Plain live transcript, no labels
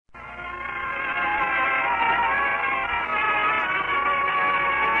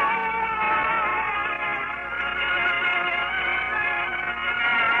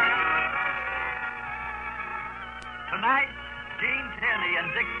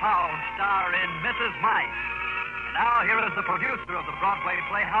Powell star in Mrs. Mike. And now here is the producer of the Broadway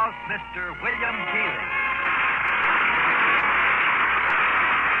Playhouse, Mr. William Keeling.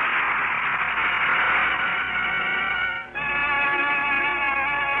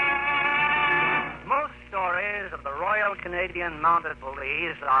 Most stories of the Royal Canadian Mounted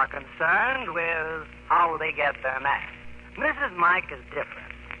Police are concerned with how they get their man. Mrs. Mike is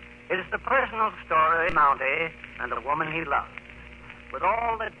different. It is the personal story of Mountie and the woman he loves, with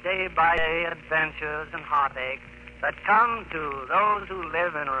all the day-by-day adventures and heartaches that come to those who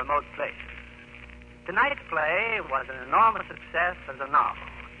live in remote places. Tonight's play was an enormous success as a novel,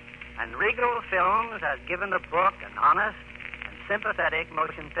 and Regal Films has given the book an honest and sympathetic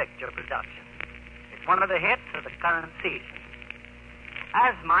motion picture production. It's one of the hits of the current season.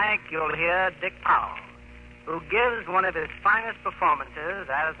 As Mike, you'll hear Dick Powell, who gives one of his finest performances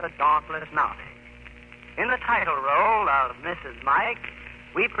as the dauntless Mountie. In the title role of Mrs. Mike,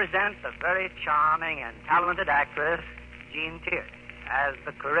 we present the very charming and talented actress, Jean Tierney, as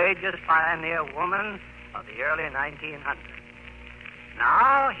the courageous pioneer woman of the early 1900s.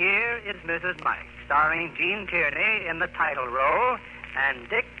 Now, here is Mrs. Mike, starring Jean Tierney in the title role and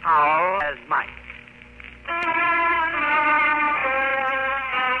Dick Powell as Mike.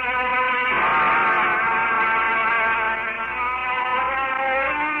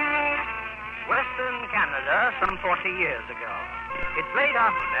 Western Canada, some 40 years ago. It's late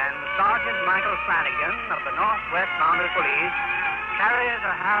afternoon, and Sergeant Michael Flanagan of the Northwest Mounted Police carries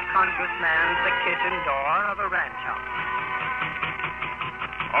a half-conscious man to the kitchen door of a ranch house.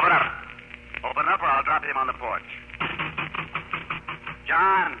 Open up. Open up or I'll drop him on the porch.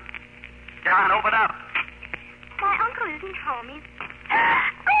 John! John, open up! My uncle isn't home. He's...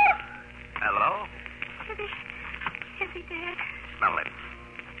 Hello? Is he dead? Smell it.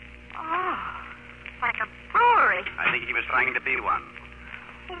 Oh, like a brewery. I think he was trying to be one.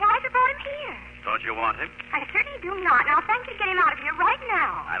 Why have you brought him here? Don't you want him? I certainly do not, and I'll thank you to get him out of here right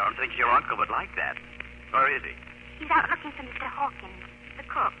now. I don't think your uncle would like that. Where is he? He's out looking for Mr. Hawkins, the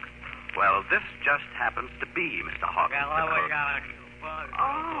cook. Well, this just happens to be Mr. Hawkins, the cook.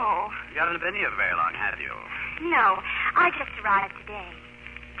 Oh. You haven't been here very long, have you? No, I just arrived today.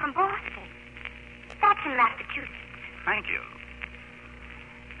 From Boston. That's in Massachusetts. Thank you.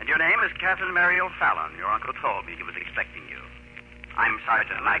 And your name is Catherine Mary O'Fallon. Your uncle told me he was expecting you. I'm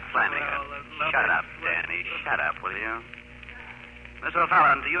Sergeant Mike Flanagan. Shut up, Danny. Shut up, will you? Miss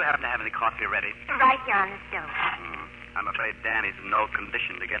O'Fallon, do you happen to have any coffee ready? Right here on the stove. I'm afraid Danny's in no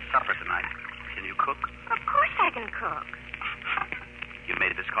condition to get supper tonight. Can you cook? Of course I can cook. You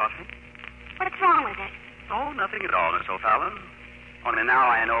made this coffee? What's wrong with it? Oh, nothing at all, Miss O'Fallon. Only now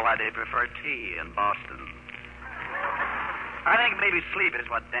I know why they prefer tea in Boston. I think maybe sleep is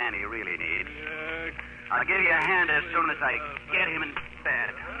what Danny really needs. I'll give you a hand as soon as I get him in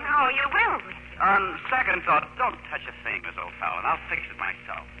bed. No, you will. On second thought, don't touch a thing, Miss O'Fallon. I'll fix it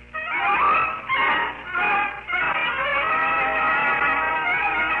myself.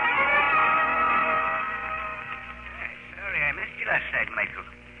 Sorry I missed you last night, Michael.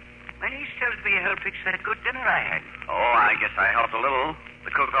 Many tells me you helped fix that good dinner I had. Oh, I guess I helped a little.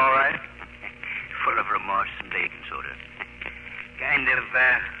 The cook all right? Full of remorse and baking soda. Kind of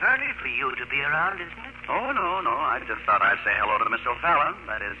early for you to be around, isn't it? Oh, no. I just thought I'd say hello to Miss O'Fallon.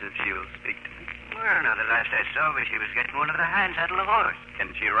 That is, if she'll speak to me. Well, now, the last I saw her, she was getting one of the hands out of the horse.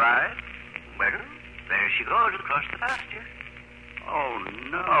 Can she ride? Well, there she goes across the pasture. Oh,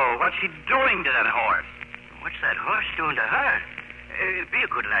 no. What's she doing to that horse? What's that horse doing to her? Be a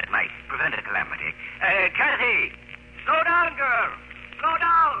good lad, Mike. Prevent a calamity. Kathy! Slow down, girl! Slow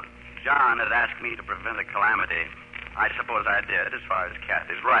down! John had asked me to prevent a calamity. I suppose I did, as far as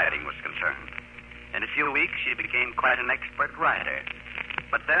Kathy's riding was concerned. In a few weeks, she became quite an expert rider.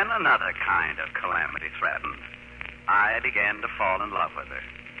 But then another kind of calamity threatened. I began to fall in love with her.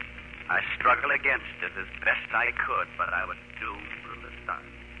 I struggled against it as best I could, but I was doomed from the start.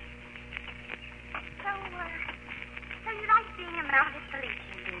 So you like being a mounted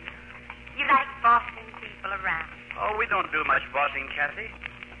policeman, do you? You like bossing people around? Oh, we don't do much bossing, Kathy.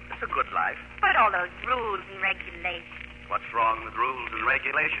 It's a good life. But all those rules and regulations. What's wrong with rules and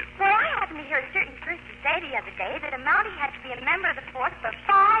regulations? Well, I happened to hear a certain person say the other day that a Mountie had to be a member of the force for 5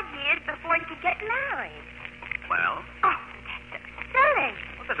 years before he could get married. Well? Oh, that's so silly.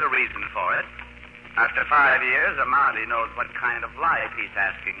 Well, there's a reason for it. After 5 years, a Mountie knows what kind of life he's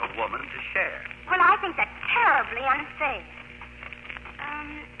asking a woman to share. Well, I think that's terribly unfair.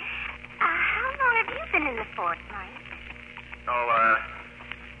 How long have you been in the force, Mike? Oh,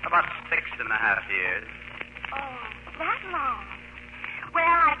 about 6.5 years. Oh, that long. Well,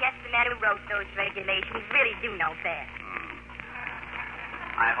 I guess the men who wrote those regulations really do know best.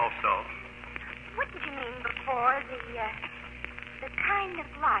 I hope so. What did you mean before? The kind of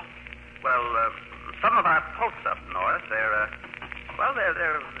life? Well, some of our posts up north, they're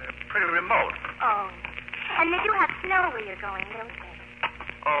pretty remote. Oh. And they do have snow where you're going, don't they?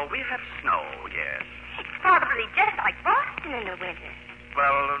 Oh, we have snow, yes. It's probably just like Boston in the winter.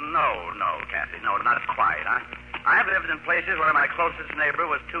 Well, no, Kathy. No, not quite. I've lived in places where my closest neighbor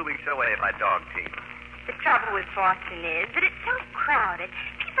was 2 weeks away by dog team. The trouble with Boston is that it's so crowded.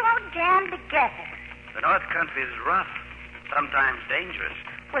 People all jammed together. The North Country is rough, sometimes dangerous.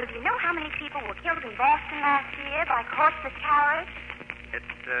 Well, do you know how many people were killed in Boston last year by horseless carriage? It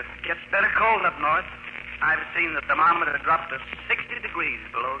gets better cold up north. I've seen the thermometer drop to 60 degrees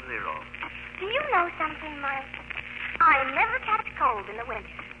below zero. Do you know something, Mike? I never catch cold in the winter.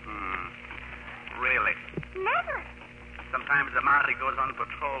 Really? Never. Sometimes the Mountie goes on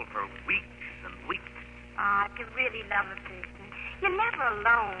patrol for weeks and weeks. Ah, if you really love a person, you're never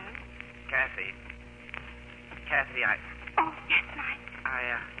alone. Kathy, Oh, yes, Mike.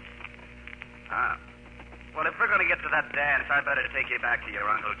 Well, if we're going to get to that dance, I'd better take you back to your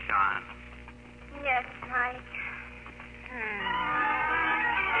Uncle John. Yes, Mike.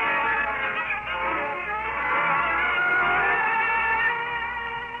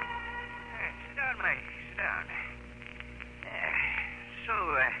 Sit down, Mike. Sit down. So,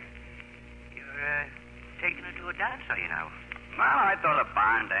 you're taking her to a dance, are you now? Well, I thought a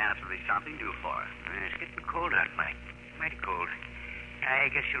barn dance would be something to do for her. It's getting cold out, Mike. Mighty cold.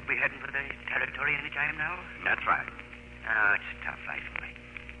 I guess you'll be heading for the territory any time now? That's right. Oh, it's a tough life, Mike.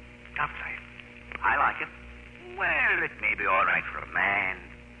 Tough life. I like it. Well, it may be all right for a man,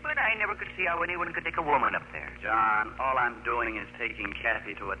 but I never could see how anyone could take a woman up there. John, all I'm doing is taking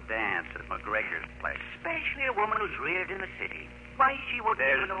Kathy to a dance at McGregor's place. Especially a woman who's reared in the city. Why, she wouldn't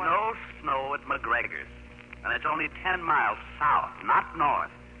There's even know... no snow at McGregor's. And it's only 10 miles south, not north.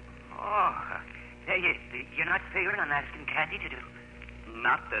 Oh, you're not figuring on asking Kathy to do...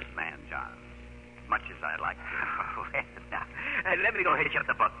 Not this man, John. As much as I'd like to. Oh, well, now, let me go hitch up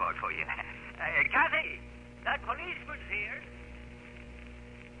the buckboard for you. Kathy, that policeman's here.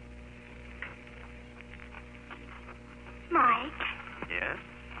 Mike, Yes?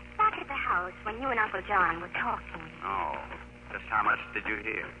 back at the house when you and Uncle John were talking. Oh, just how much did you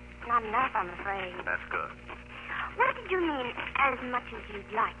hear? Not enough, I'm afraid. That's good. What did you mean, as much as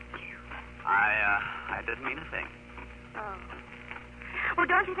you'd like to? I didn't mean a thing. Oh. Well,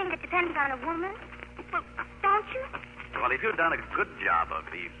 don't you think it depends on a woman? Well, don't you? Well, if you'd done a good job of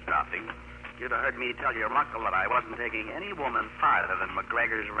eavesdropping, you'd have heard me tell your uncle that I wasn't taking any woman farther than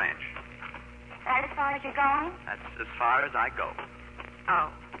McGregor's ranch. That as far as you're going? That's as far as I go. Oh.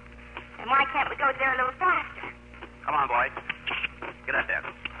 Then why can't we go there a little faster? Come on, boy. Get out there.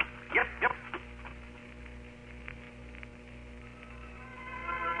 Yep.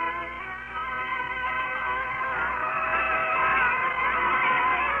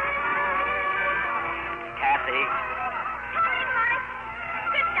 Kathy. Come in, Mike.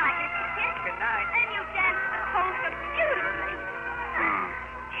 Good night, Mr. Kent. Good night. And you danced the whole so beautifully.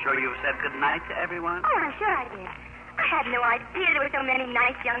 Sure you've said good night to everyone? Oh, I'm sure I did. I had no idea there were so many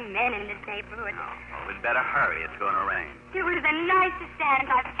nice young men in this neighborhood. Well, we'd better hurry. It's going to rain. It was the nicest dance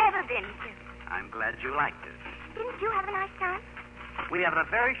I've ever been to. I'm glad you liked it. Didn't you have a nice time? We have a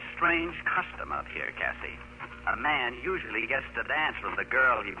very strange custom out here, Cassie. A man usually gets to dance with the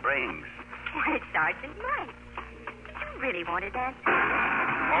girl he brings. Why, it's Sergeant Mike. You really want to dance?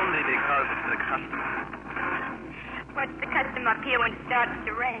 Only because it's the custom. What's the custom up here when it starts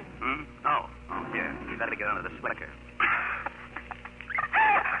to rain? Oh, here. You better get under the slicker.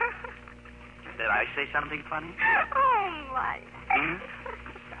 Did I say something funny? Oh, Mike.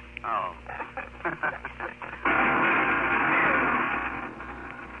 Oh.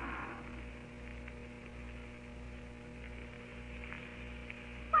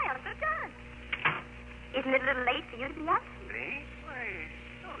 Why, Uncle John? Isn't it a little late for you to be up? Me? Why,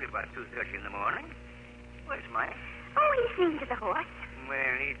 it's only about 2:30 in the morning. Where's Mike? Oh, he's seen to the horse.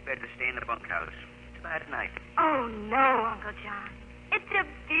 Well, he'd better stay in the bunkhouse. It's a bad night. Oh, no, Uncle John. It's a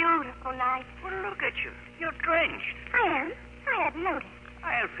beautiful night. Well, look at you. You're drenched. I am. I hadn't noticed.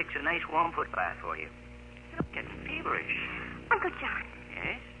 I'll fix a nice warm foot bath for you. You're getting feverish. Uncle John,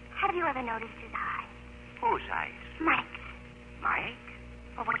 Yes? have you ever noticed his eyes? Whose eyes? Mike's. Mike?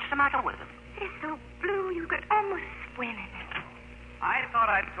 Well, what's the matter with him? They're so blue you could almost swim in them. I thought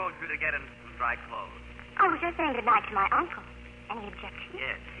I'd told you to get him some dry clothes. I was just saying goodnight to my uncle. Any objections?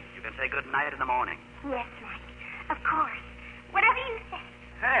 Yes. You can say good night in the morning. Yes, Mike. Of course. Whatever you say.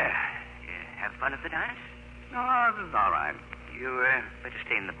 You have fun at the dance? No, this is all right. You better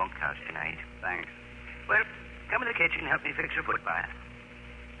stay in the bunkhouse tonight. Thanks. Well, come in the kitchen and help me fix your foot bath.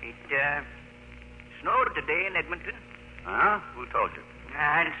 It snowed today in Edmonton. Huh? Who told you?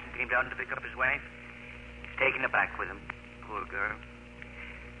 Hanson came down to pick up his wife. He's taken her back with him. Poor girl.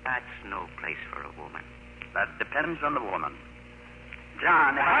 That's no place for a woman. That depends on the woman.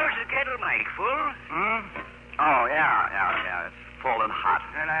 John, How's the kettle, Mike? Full? Hmm? Oh, yeah. It's full and hot.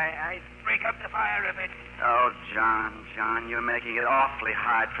 Well, I break up the fire a bit. Oh, John, you're making it awfully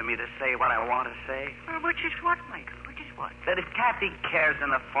hard for me to say what I want to say. Well, which is what, Mike? Which is what? That if Kathy cares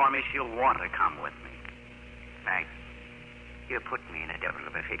enough for me, she'll want to come with me. Mike, you put me in a devil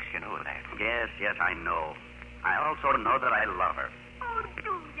of a fix, you know that. Yes, I know. I also know that I love her. Oh,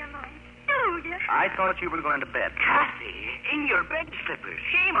 do you, Mike? Do you? I thought you were going to bed. Kathy, in your bed slippers.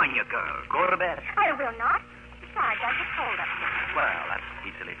 Shame on you, girl. Go to bed. I will not. Besides, I get cold up here. Well, that's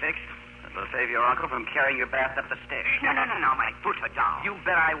easily fixed. It'll save your uncle from carrying your bath up the stairs. No, Mike. Put her down. You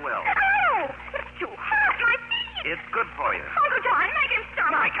bet I will. Oh, it's too hot. My feet. It's good for you. Uncle John, make him stop.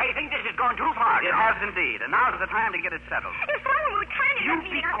 Mike, I think this has gone too far. It has indeed, and now's the time to get it settled. If someone would kindly You let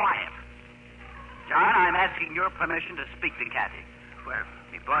me be out. quiet. John, I'm asking your permission to speak to Kathy. Well,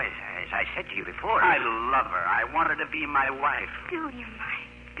 me boys, as I said to you before... I love her. I want her to be my wife. Do you,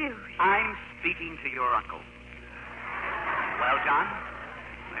 Mike? Do you? I'm speaking to your uncle. Well, John?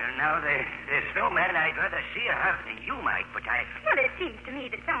 Well, now, there's no man I'd rather see her have than you, Mike, but I... Well, it seems to me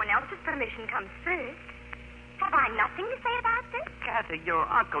that someone else's permission comes first. Have I nothing to say about this? Kathy, your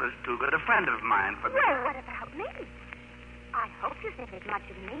uncle is too good a friend of mine for... Well, what about me? I hope you think as much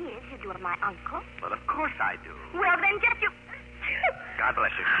of me as you do of my uncle. Well, of course I do. Well, then just you... God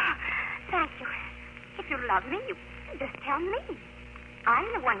bless you. Thank you. If you love me, you just tell me. I'm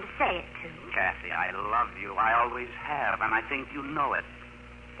the one to say it to. Kathy, I love you. I always have, and I think you know it.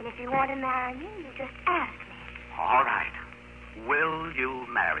 And if you want to marry me, you just ask me. All right. Will you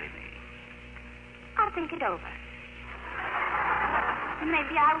marry me? I'll think it over.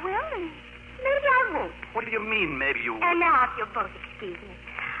 Maybe I will, and maybe I won't. What do you mean, maybe you... And now, if you'll both excuse me,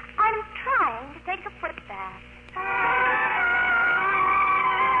 I'm trying to take a foot bath.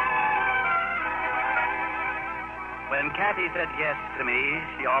 When Kathy said yes to me,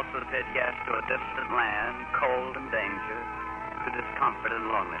 she also said yes to a distant land, cold and danger, to discomfort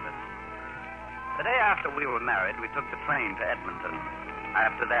and loneliness. The day after we were married, we took the train to Edmonton.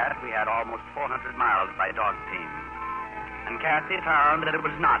 After that, we had almost 400 miles by dog team. And Kathy found that it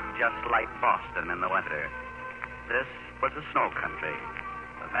was not just like Boston in the winter. This was the snow country,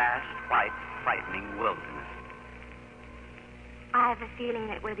 a vast, white, frightening wilderness. I have a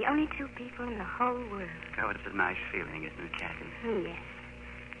feeling that we're the only two people in the whole world. Oh, it's a nice feeling, isn't it, Kathy? Yes.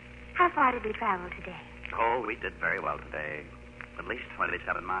 How far did we travel today? Oh, we did very well today. At least 27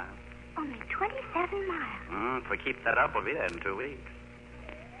 miles. Only 27 miles. If we keep that up, we'll be there in 2 weeks.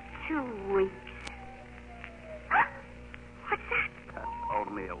 2 weeks. What's that? That's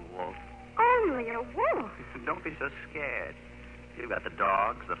only a wolf. Only a wolf. Don't be so scared. You've got the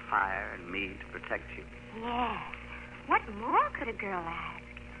dogs, the fire, and me to protect you. Yes. What more could a girl ask?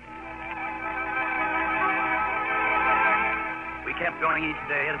 We kept going each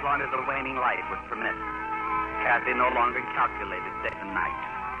day as long as the waning light would permit. Kathy no longer calculated day and night.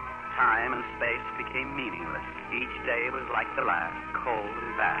 Time and space became meaningless. Each day was like the last, cold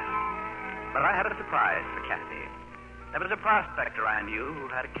and vast. But I had a surprise for Kathy. There was a prospector I knew who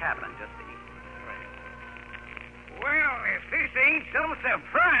had a cabin just east. Well, if this ain't some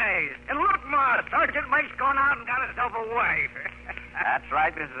surprise. And look, Ma, Sergeant Mike's gone out and got himself a wife. That's right,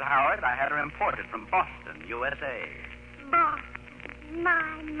 Mrs. Howard. I had her imported from Boston, USA. Boston,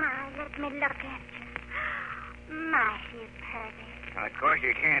 my, let me look at you. My, she's perfect. Well, of course,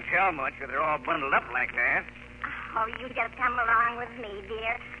 you can't tell much if they're all bundled up like that. Oh, you just come along with me,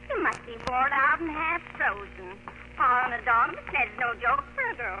 dear. You must be bored out and half frozen. Pa and a dog, that's no joke for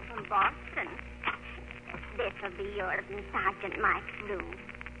a girl from Boston. This'll be yours in Sergeant Mike's room.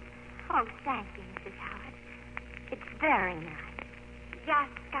 Oh, thank you, Mrs. Howard. It's very nice.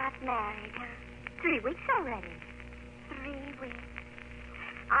 Just got married, huh? 3 weeks already. 3 weeks.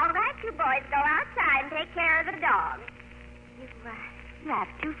 All right, you boys, go outside and take care of the dog. You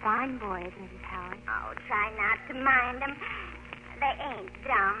have 2 fine boys, Mrs. Howard. Oh, try not to mind them. They ain't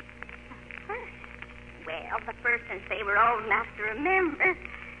dumb. The first since they were old enough to remember.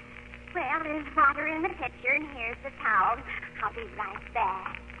 Well, there's water in the pitcher, and here's the towel. I'll be right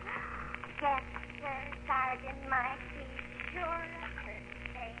back. Yes, sir, Sergeant Mike, be sure of her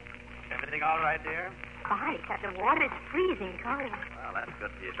safe. Everything all right, dear? Fine, except the water's freezing cold. Well, that's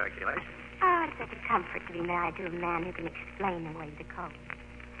good for your circulation. Oh, it's such a comfort to be married to a man who can explain away the cold.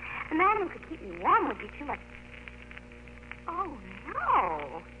 A man who could keep me warm would be too much... Oh,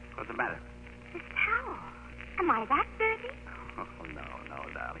 no. What's the matter? This towel. Am I that dirty? Oh, no,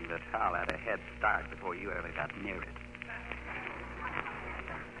 darling. The towel had a head start before you ever got near it.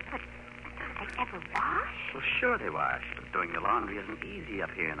 But don't they ever wash? Well, sure they wash, but doing the laundry isn't easy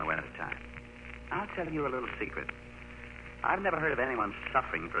up here in the wintertime. I'll tell you a little secret. I've never heard of anyone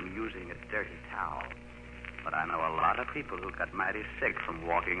suffering from using a dirty towel. But I know a lot of people who got mighty sick from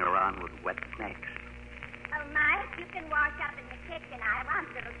walking around with wet necks. Oh, Mike, you can wash up in the kitchen. I want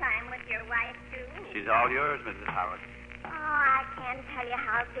a little time with your wife, too. She's all yours, Mrs. Howard. Oh, I can't tell you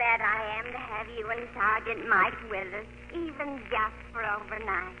how glad I am to have you and Sergeant Mike with us, even just for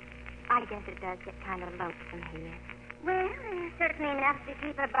overnight. I guess it does get kind of lonesome here. Well, certainly enough to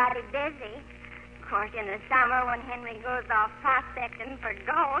keep a body busy. Of course, in the summer when Henry goes off prospecting for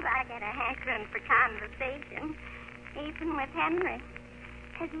gold, I get a hankering for conversation, even with Henry.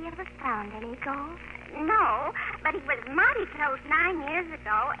 Has he ever found any gold? No, but he was mighty close 9 years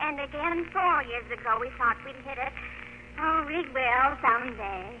ago, and again 4 years ago. We thought we'd hit it. Oh, we will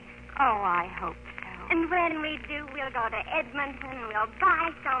someday. Oh, I hope so. And when we do, we'll go to Edmonton and we'll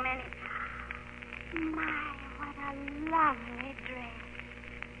buy so many. My, what a lovely dress.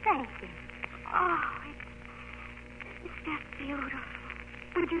 Thank you. Oh, it's just beautiful.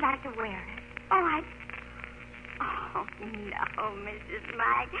 Would you like to wear it? Oh, Oh, no, Mrs.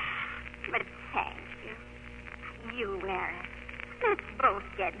 Mike. But thank you. You wear it. Let's both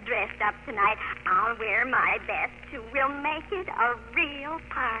get dressed up tonight. I'll wear my best, too. We'll make it a real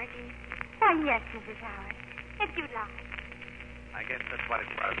party. Why, yes, Mrs. Howard. If you like. I guess that's what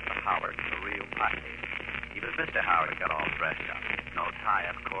it was for Howard, a real party. Even Mr. Howard got all dressed up. No tie,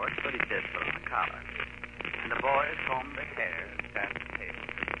 of course, but he did put on a collar. And the boys combed their hair and sat at the table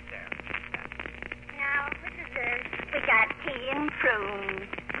down. Now, what is this? We got tea and prunes.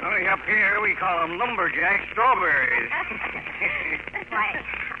 Only up here we call them lumberjack strawberries. Why,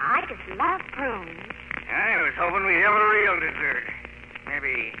 I just love prunes. I was hoping we'd have a real dessert.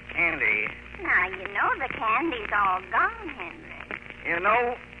 Maybe candy. Now, you know the candy's all gone, Henry. You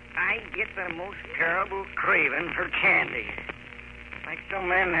know, I get the most terrible craving for candy. Like some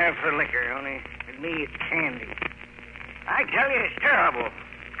men have for liquor, only with me it's candy. I tell you, it's terrible.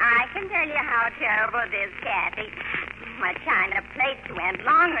 I can tell you how terrible it is, Kathy. My china plates went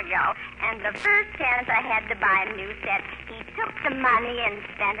long ago, and the first chance I had to buy a new set, he took the money and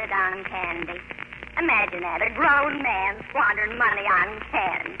spent it on candy. Imagine that, a grown man squandering money on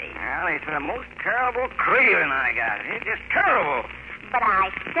candy. Well, it's the most terrible craving I got. It's just terrible. But I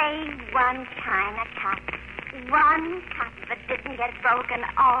saved one china cup. One cup that didn't get broken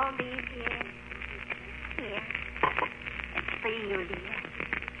all these years. Here. It's for you, dear.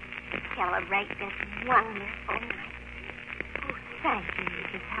 To celebrate this wonderful night. Oh, thank you,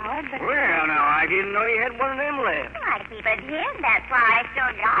 Mrs. Howard, but... Well, now, I didn't know you had one of them left. I keep it here. That's why I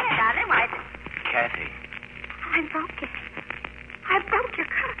still got it. Otherwise... Kathy. I broke it. I broke your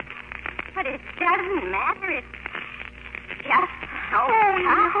cup. But it doesn't matter. It's just so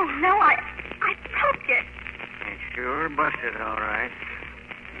No, I broke it. It sure busted, all right.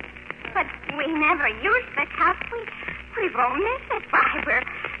 But we never used the cup. We won't miss it. Why, we're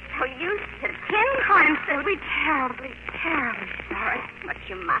so used to tin coins. I'm so terribly, terribly sorry. But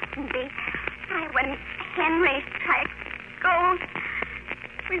you mustn't be. Why, when Henry strikes gold,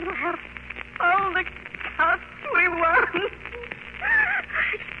 we will have all the cups we want.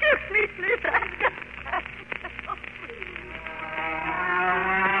 Excuse me, please.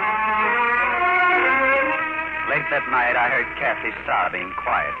 Late that night, I heard Kathy sobbing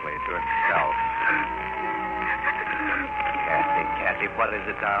quietly to herself. Kathy, what is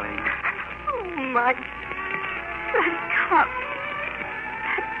it, darling? Oh, Mike. That cup.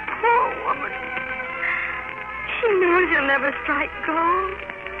 That poor woman. She knows you'll never strike gold.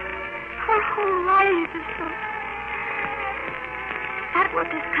 Her whole life is so... That what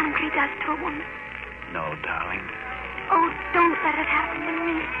this country does to a woman? No, darling. Oh, don't let it happen to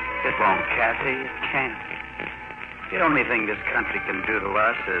me. It won't, Kathy. It can't. The only thing this country can do to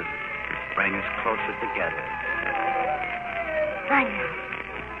us is bring us closer together. I know.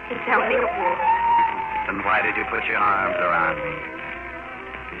 It's only a war. Then why did you put your arms around me?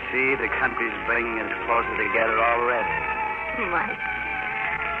 You see, the country's bringing us closer together already. Mike.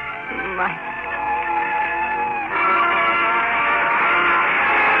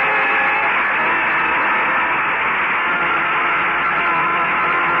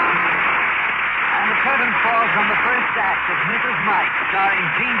 Curtain falls on the first act of Mrs. Mike, starring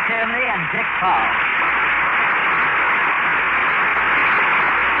Gene Tierney and Dick Powell.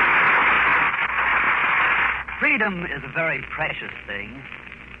 Freedom is a very precious thing.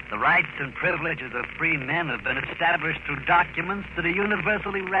 The rights and privileges of free men have been established through documents that are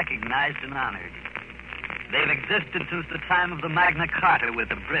universally recognized and honored. They've existed since the time of the Magna Carta with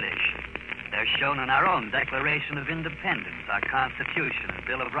the British. They're shown in our own Declaration of Independence, our Constitution and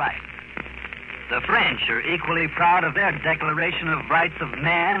Bill of Rights. The French are equally proud of their Declaration of Rights of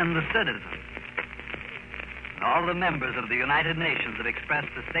Man and the Citizen. And all the members of the United Nations have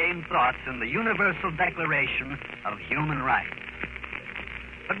expressed the same thoughts in the Universal Declaration of Human Rights.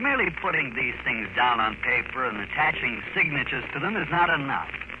 But merely putting these things down on paper and attaching signatures to them is not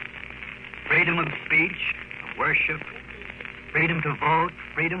enough. Freedom of speech, of worship, freedom to vote,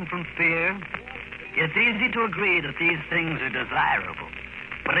 freedom from fear. It's easy to agree that these things are desirable,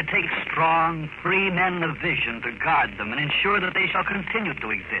 but it takes strong, free men of vision to guard them and ensure that they shall continue to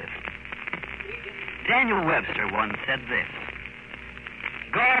exist. Daniel Webster once said this: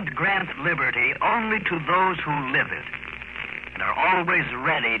 God grants liberty only to those who live it and are always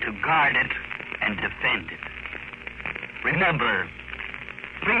ready to guard it and defend it. Remember,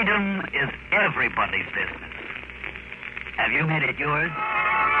 freedom is everybody's business. Have you made it yours?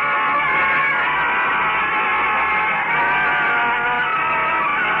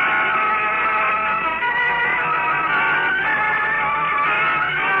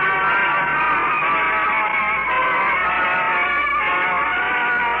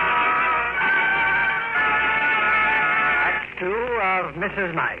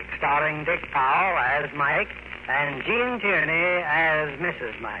 Mrs. Mike, starring Dick Powell as Mike and Jean Tierney as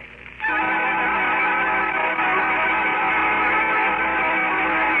Mrs. Mike.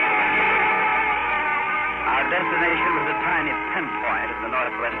 Our destination was a tiny pinpoint in the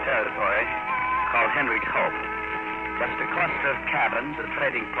Northwest Territory called Henry's Hope. Just a cluster of cabins, a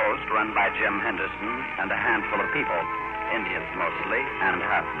trading post run by Jim Henderson and a handful of people, Indians mostly, and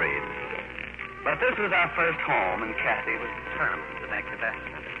half-breeds. But this was our first home, and Kathy was determined to make the best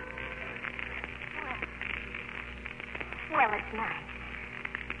of it. Well, it's nice.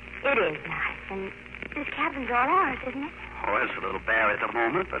 It is nice, and this cabin's all ours, isn't it? Oh, it's a little bare at the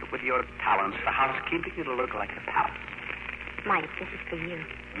moment, but with your talents for housekeeping, it'll look like a palace. Mike, this is for you.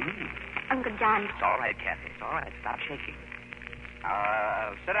 Uncle John. It's all right, Kathy. It's all right. Stop shaking.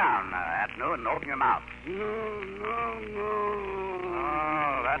 Sit down, Atno, and open your mouth.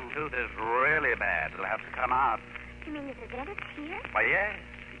 Oh, that tooth is really bad. It'll have to come out. You mean there's a dentist here? Why, yes.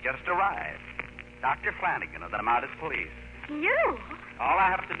 He just arrived. Dr. Flanagan of the Mounted Police. You? All I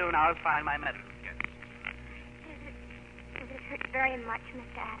have to do now is find my medical kit. Does it hurt very much,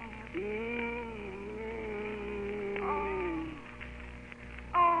 Mr. Adams?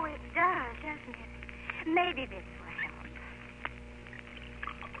 Oh, it does, doesn't it? Maybe this will help.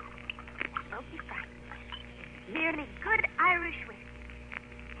 Don't be frightened. Merely good Irish whiskey.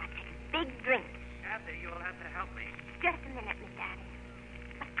 Now take a big drink. Kathy, you'll have to help me. Just a minute, Mr. Adams.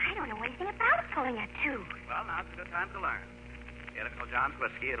 But I don't know anything about pulling a tooth. Well, now's a good time to learn. Get Uncle John's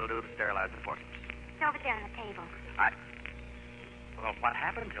whiskey. It'll do to sterilize the forceps. It's over there on the table. Well, what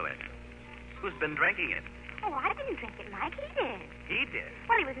happened to it? Who's been drinking it? Oh, I didn't drink it, Mike. He did. He did.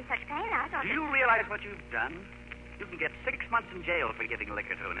 Well, he was in such pain, I thought... Do you realize what you've done? You can get 6 months in jail for giving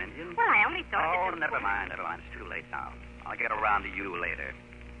liquor to an Indian. Well, I only thought... Oh, never mind. It's too late now. I'll get around to you later.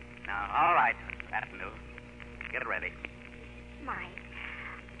 Now, all right, Avenue. Get ready. Mike,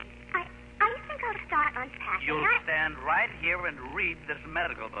 I think I'll start unpacking. You'll stand right here and read this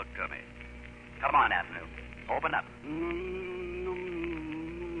medical book to me. Come on, Avenue. Open up. He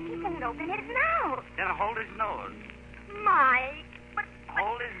won't open his mouth. Then hold his nose. Mike, but...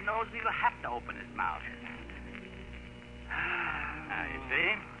 Hold his nose, and you'll have to open his mouth. Now, you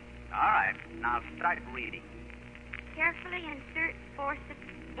see? All right. Now, start reading. Carefully insert forceps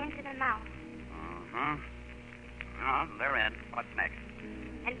into the mouth. Oh, they're in. What's next?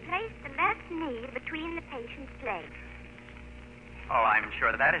 And place the left knee between the patient's legs. Oh, I'm sure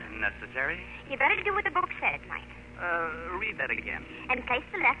that isn't necessary. You better do what the book says, Mike. Read that again. And place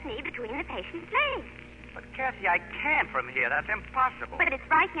the left knee between the patient's legs. But, Cassie, I can't from here. That's impossible. But it's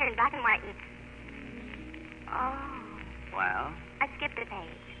right here in black and white. Oh. Well? I skipped a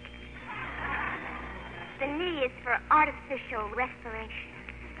page. The knee is for artificial respiration.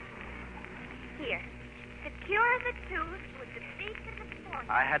 Here. Secure the tooth with the beak of the fork.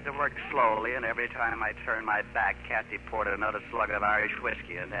 I had to work slowly, and every time I turned my back, Cassie poured another slug of Irish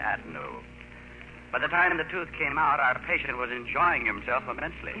whiskey into Avenue. By the time the tooth came out, our patient was enjoying himself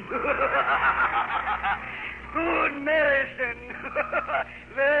immensely. Good medicine.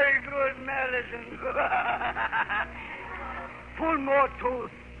 Very good medicine. Pull more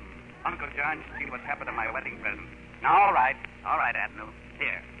tooth. Uncle John, see what's happened to my wedding present. Now, all right, Avenue.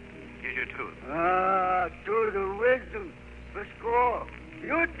 Here. Here's your tooth. Tooth of wisdom. The score.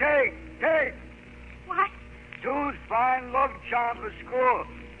 You take. What? Tooth, fine love charm for score.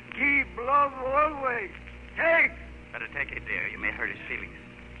 Keep love always. Take. Better take it, dear. You may hurt his feelings.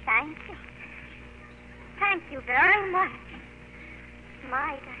 Thank you. Thank you very much.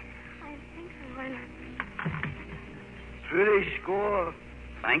 Mike, I think I'm going to... Pretty score.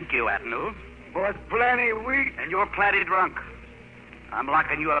 Thank you, Atnu. But plenty weak. And you're plenty drunk. I'm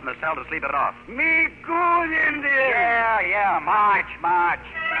locking you up in the cell to sleep it off. Me good Indian. Yeah. March.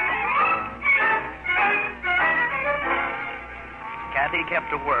 Kathy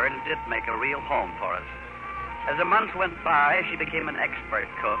kept her word and did make a real home for us. As the months went by, she became an expert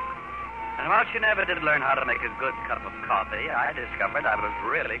cook. And while she never did learn how to make a good cup of coffee, I discovered I was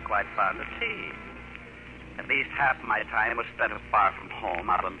really quite fond of tea. At least half my time was spent far from home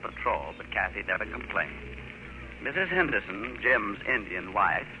out on patrol, but Kathy never complained. Mrs. Henderson, Jim's Indian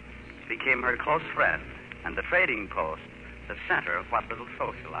wife, became her close friend, and the trading post, the center of what little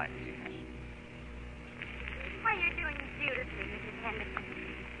social life she had. Why, you're doing beautifully, Mrs. Henderson.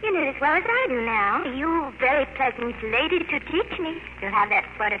 You know as well as I do now. You very pleasant lady to teach me. You'll have that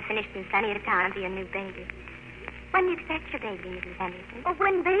sweater finished in plenty of time for your new baby. When do you expect your baby, Mrs. Henderson? Oh,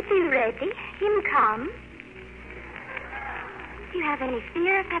 when baby ready, him come. Do you have any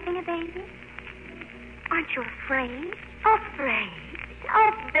fear of having a baby? Aren't you afraid? Afraid?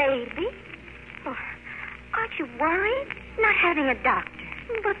 Oh, baby. Oh, aren't you worried? Not having a doctor.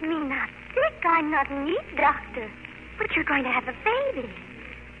 But me not sick. I not need doctor. But you're going to have a baby.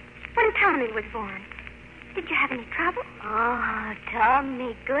 When Tommy was born, did you have any trouble? Oh,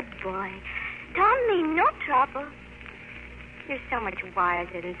 Tommy, good boy. Tommy, no trouble. You're so much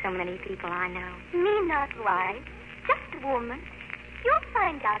wiser than so many people I know. Me not wise. Just a woman. You'll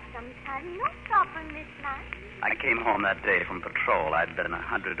find out sometime. No trouble, Miss Knight. I came home that day from patrol. I'd been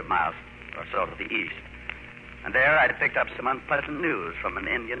 100 miles or so to the east. And there I'd picked up some unpleasant news from an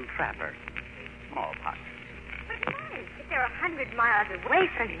Indian trapper. Smallpox. But why? If they're 100 miles away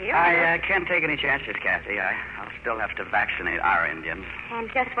from here... I can't take any chances, Kathy. I'll still have to vaccinate our Indians. And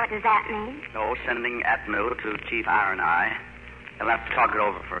just what does that mean? No, sending Atnu to Chief Iron Eye. He'll have to talk it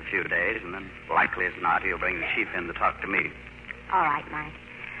over for a few days, and then likely as not, he'll bring the chief in to talk to me. All right, Mike.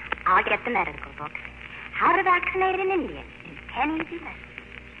 I'll get the medical books. How to vaccinate an Indian in 10 easy lessons.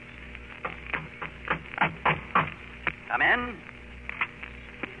 Come in.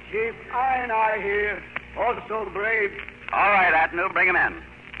 Chief Iron Eye here. Also brave. All right, Atnu, bring him in.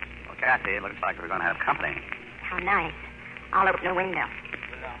 Well, Kathy, it looks like we're going to have company. How nice. I'll open the window.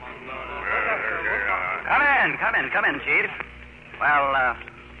 Come in, Chief. Well,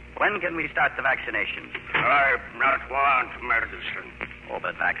 when can we start the vaccination? I not want medicine. Oh,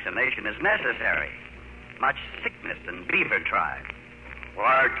 but vaccination is necessary. Much sickness in Beaver tribe.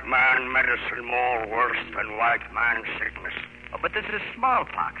 White man medicine more worse than white man sickness. Oh, but this is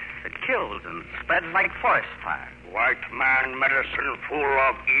smallpox. It kills and spreads like forest fire. White man medicine full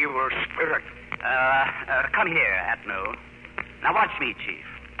of evil spirit. Come here, Atnu. Now watch me, Chief.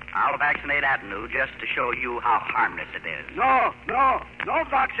 I'll vaccinate Atnu just to show you how harmless it is. No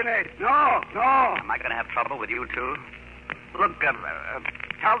vaccinate. No. Am I going to have trouble with you, too? Look,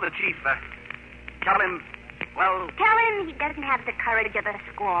 tell the chief, tell him, well... Tell him he doesn't have the courage of a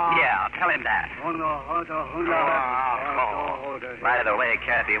squaw. Yeah, tell him that. Oh, no. By the way,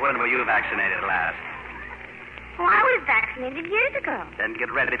 Kathy, when were you vaccinated last? Well, I was vaccinated years ago. Then get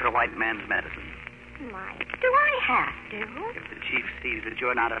ready for white man's medicine. Mike, do I have to? If the chief sees that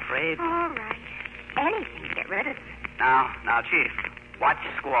you're not afraid... All right. Anything to get rid of it. Now, Chief, watch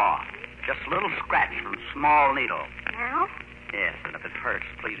squaw. Just a little scratch from small needle. Now? Yes, and if it hurts,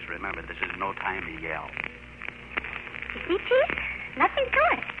 please remember this is no time to yell. You see, Chief? Nothing to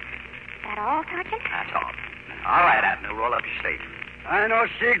it. That all, Sergeant? That's all. All right, Atnu, roll up your sleeve. I know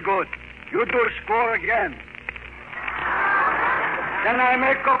see good. You do score again. Then I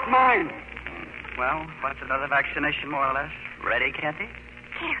make up mine. Well, what's another vaccination, more or less? Ready, Kathy?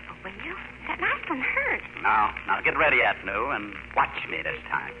 Careful, will you? That last one hurt. Now get ready, Atnu, and watch me this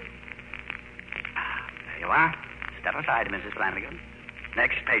time. There you are. Step aside, Mrs. Flanagan.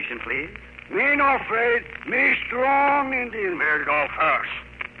 Next patient, please. Me no afraid. Me strong Indian. Me go first.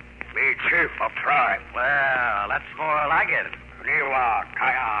 Me chief of tribe. Well, that's more like it. Niwa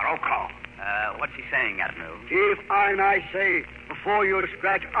Kayaroko. What's he saying, Atnu? Chief Iron Eye say, before you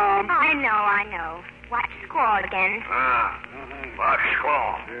scratch arm... I know. Watch squaw again. What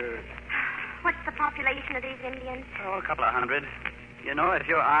squaw? What's the population of these Indians? Oh, a couple of hundred. You know, if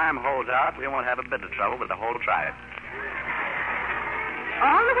your arm holds out, we won't have a bit of trouble with the whole tribe.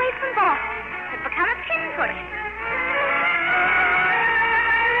 All the way from Boston. It's become a pinpush.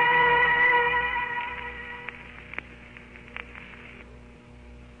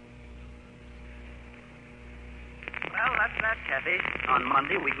 Well, that's that, Kathy. On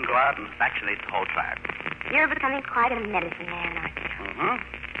Monday, we can go out and vaccinate the whole tribe. You're becoming quite a medicine man, aren't you? Mm-hmm.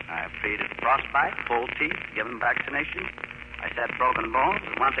 I've treated frostbite, full teeth, given vaccination. I set broken bones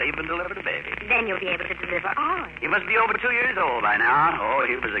and once even delivered a baby. Then you'll be able to deliver ours. He must be over 2 years old by now. Oh,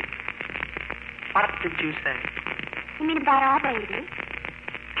 he was a... What did you say? You mean about our baby?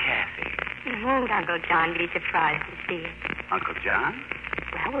 Kathy. Won't Uncle John be surprised to see us? Uncle John?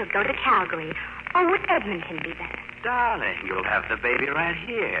 Well, we'll go to Calgary. Oh, would Edmonton be better? Darling, you'll have the baby right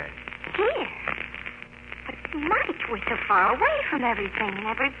here. Here? But, Mike, we're so far away from everything and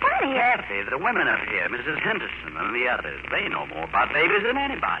everybody. Kathy, the women up here, Mrs. Henderson and the others, they know more about babies than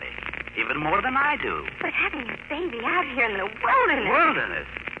anybody. Even more than I do. But having a baby out here in the wilderness... Wilderness?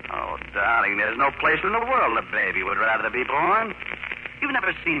 Oh, darling, there's no place in the world a baby would rather be born. You've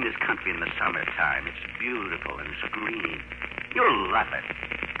never seen this country in the summertime. It's beautiful and it's green. You'll love it.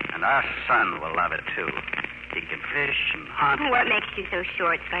 And our son will love it, too. He can fish and hunt. What makes you so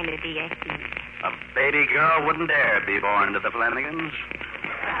sure it's going to be a he? A baby girl wouldn't dare be born to the Flanagans.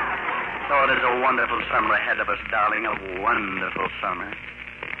 Oh, there's a wonderful summer ahead of us, darling. A wonderful summer.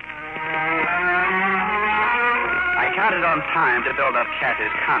 I counted on time to build up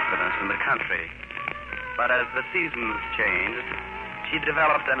Kathy's confidence in the country. But as the seasons changed, she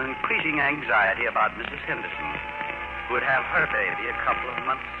developed an increasing anxiety about Mrs. Henderson, who would have her baby a couple of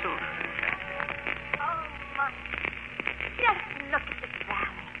months sooner than Kathy. Oh, Mike. Just look at this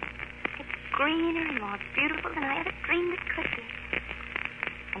valley. It's greener and more beautiful than I ever dreamed it could be.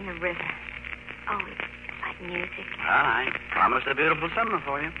 And the river. Oh, it's like music. Well, I promised a beautiful summer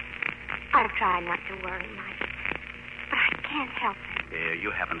for you. I've tried not to worry, Mike. But I can't help it. Dear,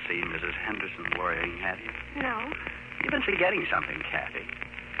 you haven't seen Mrs. Henderson worrying, have you? No. You've been forgetting something, Kathy.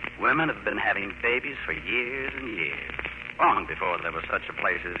 Women have been having babies for years and years. Long before there was such a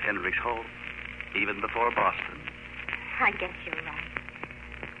place as Hendricks Hope. Even before Boston. I guess you're right.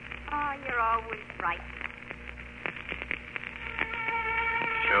 Oh, you're always right.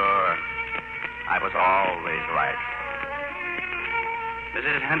 Sure. I was always right.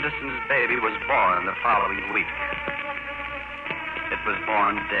 Mrs. Henderson's baby was born the following week. It was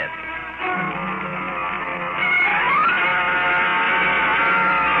born dead.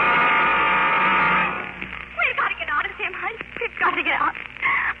 We've got to get out of here, Mike. We've got to get out.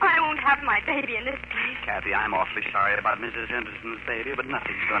 I won't have my baby in this place. Kathy, I'm awfully sorry about Mrs. Henderson's baby, but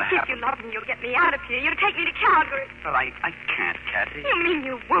nothing's going to If happen. you love me, you'll get me out of here. You'll take me to Calgary. Well, I can't, Kathy. You mean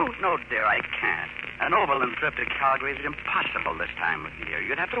you won't? No, dear, I can't. An overland trip to Calgary is impossible this time of year.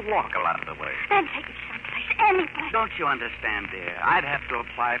 You'd have to walk a lot of the way. Then take me someplace, any place. Don't you understand, dear? I'd have to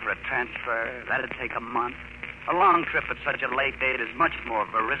apply for a transfer. That'd take a month. A long trip at such a late date is much more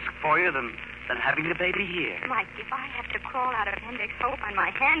of a risk for you than having the baby here. Mike, if I have to crawl out of Hendricks Hope on my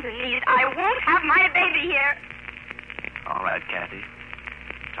hands and knees, I won't have my baby here. All right, Kathy.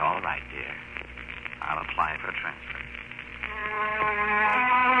 It's all right, dear. I'll apply for a transfer.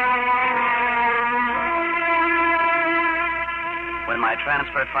 When my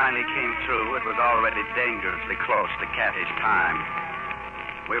transfer finally came through, it was already dangerously close to Kathy's time.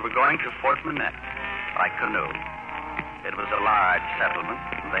 We were going to Fort Minette by canoe. It was a large settlement,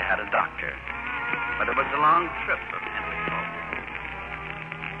 and they had a doctor. But it was a long trip from Hendricks Hope.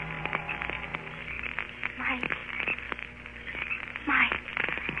 Mike. Mike.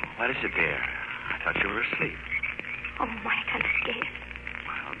 What is it, dear? I thought you were asleep. Oh, Mike, I'm scared.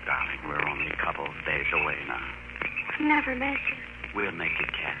 Well, darling, we're only a couple of days away now. I'll never make it. We'll make it,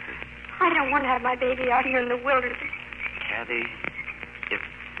 Kathy. I don't want to have my baby out here in the wilderness. Kathy,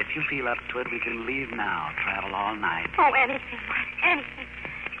 if you feel up to it, we can leave now. Travel all night. Oh, anything, Mike, anything.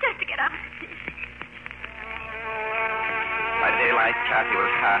 Just to get out of here. By daylight, Kathy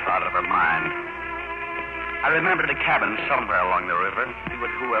was half out of her mind. I remembered a cabin somewhere along the river. Be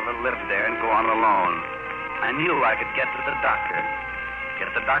with whoever lived there and go on alone. I knew I could get to the doctor.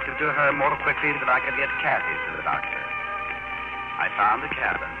 Get the doctor to her more quickly than I could get Kathy to the doctor. I found the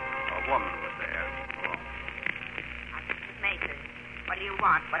cabin. A woman was there. Oh. Mrs. Mason, what do you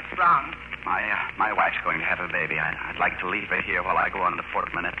want? What's wrong? My wife's going to have a baby. I'd like to leave her here while I go on to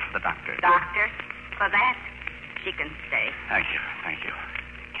Fort Minette for the doctor. Doctor? For that? She can stay. Thank you.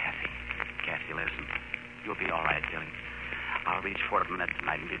 Kathy, listen. You'll be all right, dearie. I'll reach Fort Minette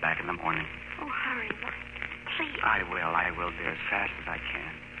tonight and be back in the morning. Oh, hurry, Mike. Please. I will, dear, as fast as I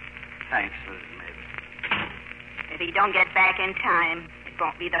can. Thanks, Mrs. Mason. If he don't get back in time, it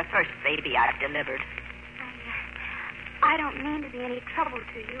won't be the first baby I've delivered. I don't mean to be any trouble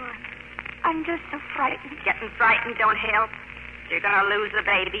to you. I'm just so frightened. Getting frightened don't help. If you're going to lose the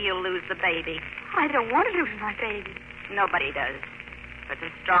baby, you'll lose the baby. I don't want to lose my baby. Nobody does. If it's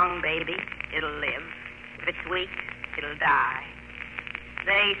a strong baby, it'll live. If it's weak, it'll die.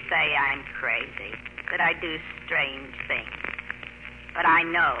 They say I'm crazy. that I do strange things. But I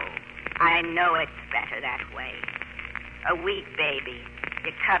know it's better that way. A weak baby,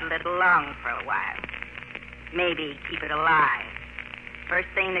 you cuddle it along for a while. Maybe keep it alive. First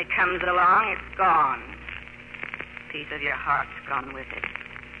thing that comes along, it's gone. Piece of your heart's gone with it.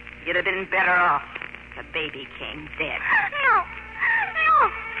 You'd have been better off if the baby came dead. No.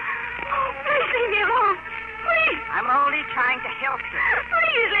 Oh, please leave me alone. Please. I'm only trying to help you.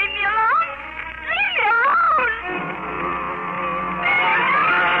 Please leave me alone. Leave me alone.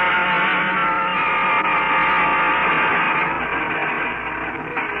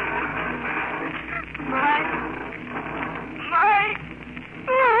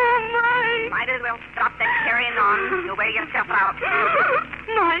 Might as well stop that carrying on. You'll wear yourself out.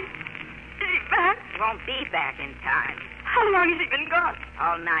 Mike, is he back? He won't be back in time. How long has he been gone?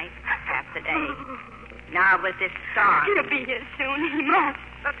 All night, half the day. Now with this storm. He'll be here soon. He must.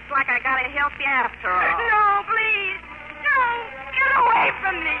 Looks like I gotta help you after all. No, please. No. Get away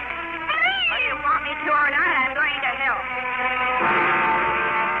from me. Please. Whether you want me to or not, I'm going to help.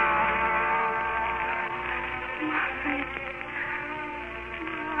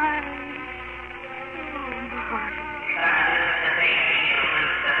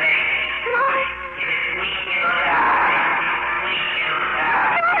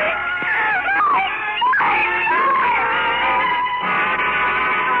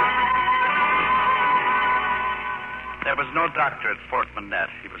 There was no doctor at Fort Manette.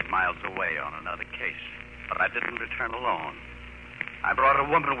 He was miles away on another case. But I didn't return alone. I brought a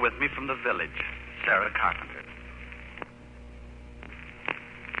woman with me from the village, Sarah Carpenter.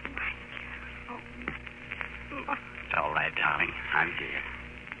 It's all right, darling. I'm here.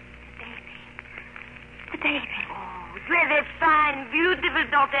 The baby. Oh, very fine, beautiful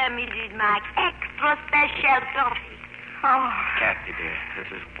daughter, Mrs. Mike. Extra special coffee. Oh. Kathy, dear, this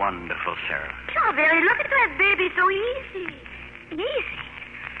is wonderful, Sarah. Strawberry, look at that baby so easy. Easy.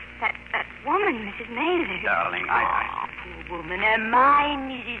 That woman, Mrs. Mailer. Darling, Oh, poor woman. Am I,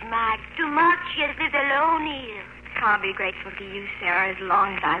 Mrs. Mike? Too much. She has lived alone here. I'll be grateful to you, Sarah, as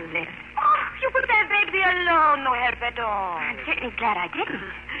long as I live. Oh, you put that baby alone. No help at all. I'm certainly glad I didn't.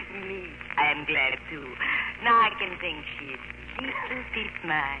 Me, I'm glad, too. Now I can think she's little bit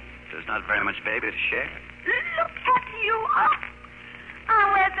mine. There's not very much baby to share. Look at you.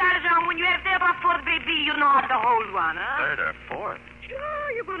 Where's Argent? When you have there about 4 baby, you know how to hold one, huh? Third or fourth.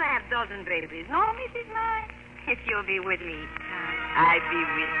 Sure, you're going to have dozen babies. No, Mrs. Nye? If you'll be with me each time, I'll be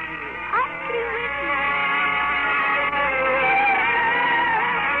with you. I'll be with you.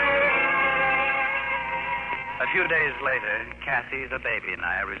 A few days later, Kathy, the baby, and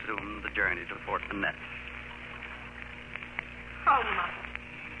I resumed the journey to Fort Manette. Oh, Mother.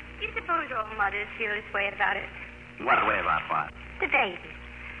 Do you suppose all mothers feel this way about it? What way about what? The baby.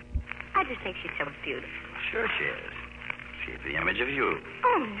 I just think she's so beautiful. Sure she is. She's the image of you.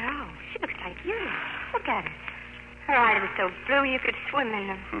 Oh, no. She looks like you. Look at her. Her eyes are so blue you could swim in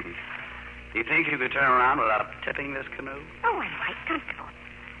them. You think you could turn around without tipping this canoe? Oh, I'm quite comfortable.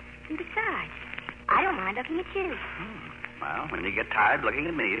 And besides, I don't mind looking at you. Well, when you get tired looking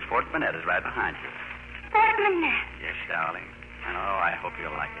at me, Fort Manette is right behind you. Fort Manette. Yes, darling. And I hope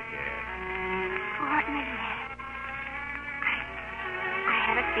you'll like it here. Fort Manette. I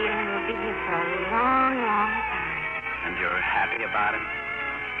had a feeling we'll be here for a long, long time. And you're happy about it?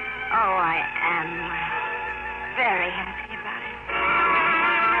 Oh, I am very happy about it.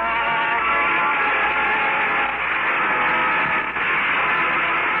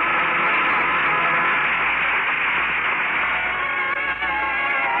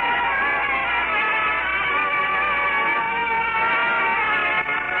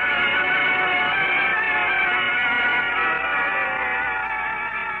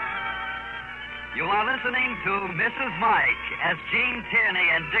 You are listening to Mrs. Mike as Gene Tierney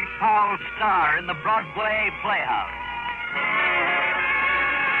and Dick Powell star in the Broadway Playhouse.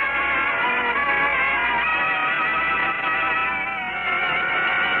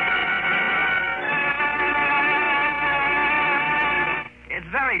 It's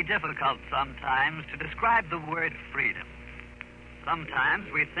very difficult sometimes to describe the word freedom.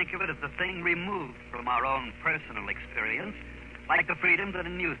 Sometimes we think of it as the thing removed from our own personal experience, like the freedom that a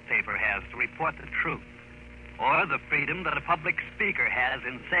newspaper has to report the truth, or the freedom that a public speaker has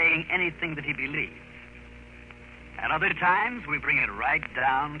in saying anything that he believes. At other times, we bring it right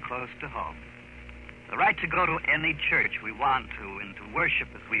down close to home. The right to go to any church we want to and to worship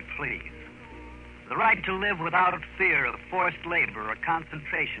as we please. The right to live without fear of forced labor or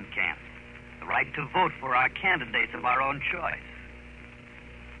concentration camps. The right to vote for our candidates of our own choice.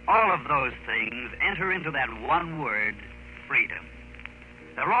 All of those things enter into that one word, freedom.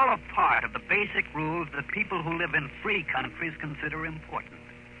 They're all a part of the basic rules that people who live in free countries consider important.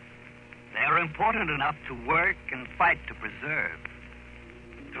 They are important enough to work and fight to preserve.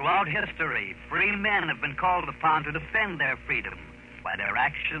 Throughout history, free men have been called upon to defend their freedom by their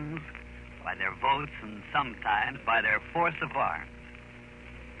actions, by their votes, and sometimes by their force of arms.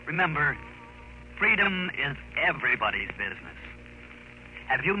 Remember, freedom is everybody's business.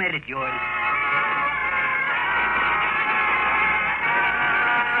 Have you made it yours?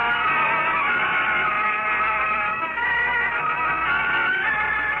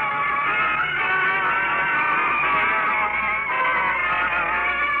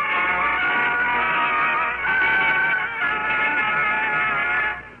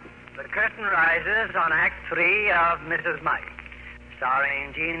 Rises on Act 3 of Mrs. Mike,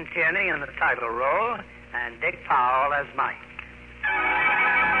 starring Gene Tierney in the title role and Dick Powell as Mike.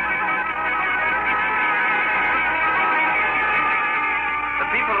 The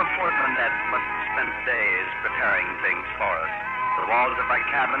people of Fort Burnett must have spent days preparing things for us. The walls of my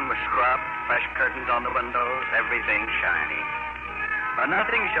cabin were scrubbed, fresh curtains on the windows, everything shiny. But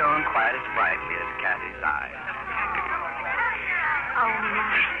nothing shone quite as brightly as Kathy's eyes. Oh,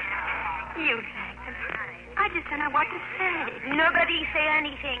 Mike. You thank them. I just don't know what to say. Nobody say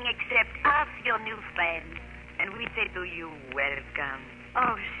anything except us, your new friends. And we say to you, welcome.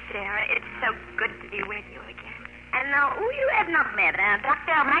 Oh, Sarah, it's so good to be with you again. And now, who you have not met,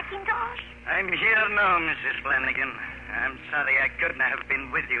 Dr. McIntosh? I'm here now, Mrs. Flanagan. I'm sorry I couldn't have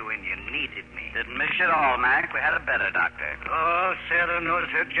been with you when you needed me. Didn't miss you at all, Mac. We had a better doctor. Oh, Sarah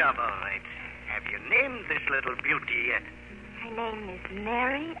knows her job all right. Have you named this little beauty yet? Her name is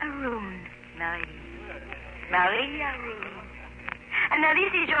Mary Aroon. Marie Aroon. And now this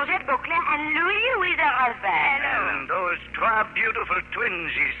is Georgette Beauclair and Louis who is her husband. And those two beautiful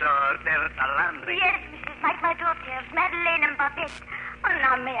twins you saw out there at the landing. Yes, Mrs. Mike, my daughters, Madeleine and Babette. Oh,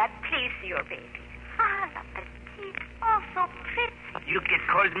 now may I please see your baby? Ah, la petite. Oh, so pretty. You get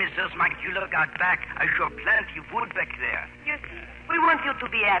cold, Mrs. Mike. You look out back. I shall plant you wood back there. Yes, we want you to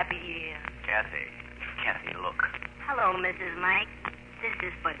be happy here. Kathy, look. Hello, Mrs. Mike. This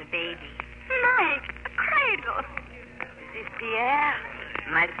is for the baby. Mike, a cradle. This is Pierre.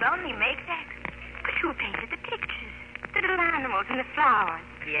 My son, he makes that. But who painted the pictures? The little animals and the flowers.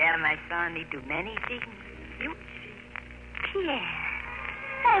 Pierre, my son, he do many things. You Pierre,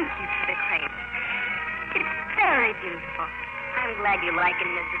 thank you for the cradle. It's very beautiful. I'm glad you like it,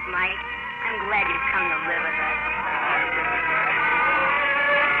 Mrs. Mike. I'm glad you've come to live with us.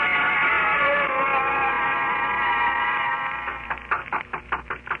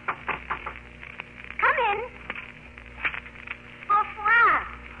 Come in. Bonsoir.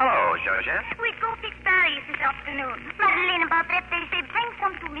 Hello, Georgette. We go pick berries this afternoon. Madeleine and Babette, they say bring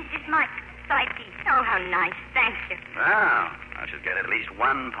some to Mrs. Mike. Psyche. Oh, how nice. Thank you. Well, I should get at least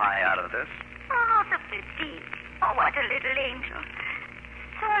one pie out of this. Oh, so pretty. Oh, what a little angel.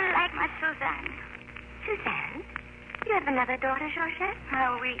 So like my Suzanne. Suzanne, you have another daughter, Georgette?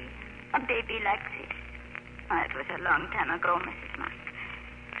 Oh, oui. A baby like this. Oh, it was a long time ago, Mrs. Mike.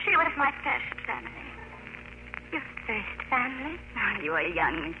 She was my first family. Your first family? Oh, you are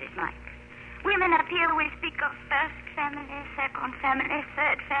young, Mrs. Mike. Women up here will speak of first family, second family,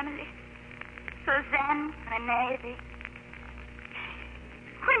 third family. Suzanne, Renee.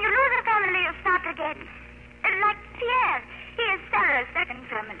 When you lose a family, you start again. Like Pierre. He is Sarah's second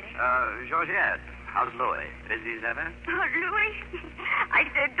family. Georgette, how's Louis? Busy as ever? Oh, Louis? I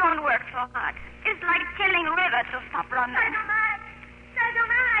said, don't work so hard. It's like telling River to stop running.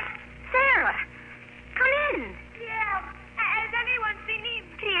 Sarah, come in. Pierre. Has anyone seen him?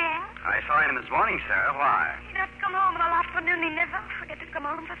 Pierre? I saw him this morning, Sarah. Why? He not come home all afternoon. He never forget to come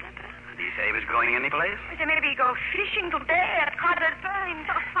home for supper. Did he say he was going any place? He said maybe go fishing today at Carter's Burn,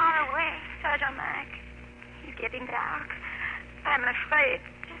 so far away. Saint-Germain. It's getting dark. I'm afraid.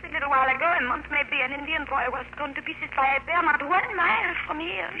 Just a little while ago, a month maybe an Indian boy was torn to pieces by a bear not 1 mile from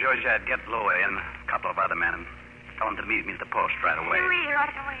here. Georgette, get Louis and a couple of other men. Tell them to meet me at the post right away. Oui,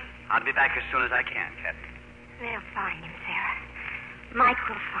 right away. I'll be back as soon as I can, Kathy. They'll find him, Sarah. Mike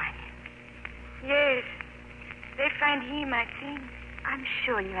will find him. Yes. They find him, I think. I'm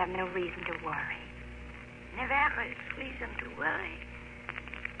sure you have no reason to worry. Never is reason to worry.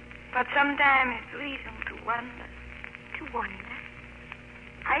 But sometimes it's reason to wonder. To wonder?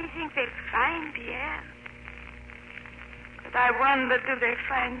 I think they'll find Pierre. But I wonder, do they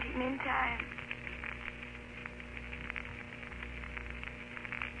find him in time?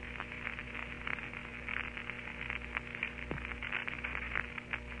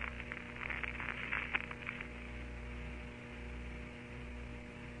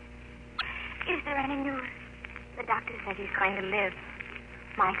 Is there any news? The doctor says he's going to live.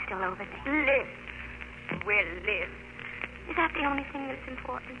 Mike still over there? Live. We'll live. Is that the only thing that's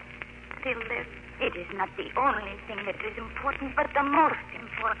important? That he'll live? It is not the only thing that is important, but the most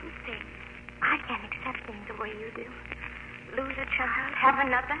important thing. I can't accept things the way you do. Lose a child, have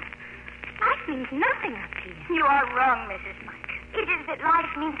another. Life means nothing up to you. You are wrong, Mrs. Mike. It is that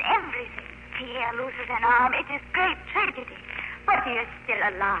life means everything. Pierre loses an arm. It is great tragedy. But he is still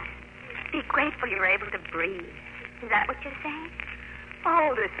alive. Be grateful you're able to breathe. Is that what you're saying?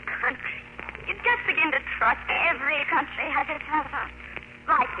 Oh, this country. You just begin to trust every country has its hazards.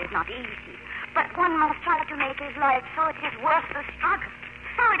 Life is not easy, but one must try to make his life so it is worth the struggle.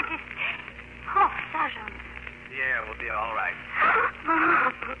 So it is... Oh, Sergeant. Yeah, we'll be all right.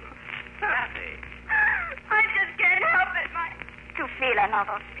 Kathy. I just can't help it, Mike. To feel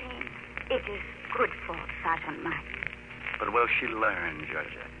another's pain. It is good for Sergeant Mike. But will she learn,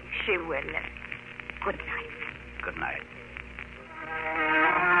 Georgia? She will learn. Good night. Good night.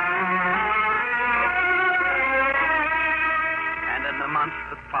 And in the months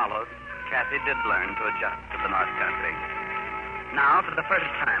that followed, Kathy did learn to adjust to the North Country. Now, for the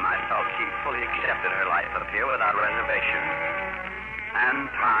first time, I felt she fully accepted her life up here without reservation. And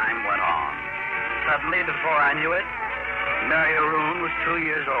time went on. Suddenly, before I knew it, Mary Aroon was 2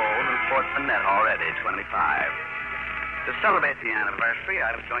 years old and Fort Manette already 25. To celebrate the anniversary,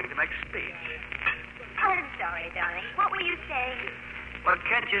 I was going to make a speech. I'm sorry, darling. What were you saying? Well,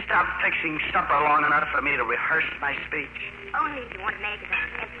 can't you stop fixing supper long enough for me to rehearse my speech? Only if you want to make it on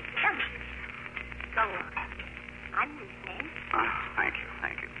empty stomach. Go on. I'm listening. Oh, thank you.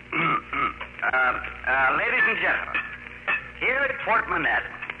 Ladies and gentlemen, here at Fort Manette,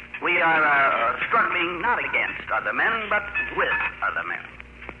 we are struggling not against other men, but with other men.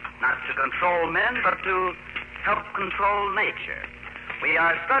 Not to control men, but to help control nature. We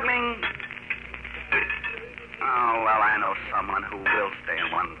are struggling... Oh, well, I know someone who will stay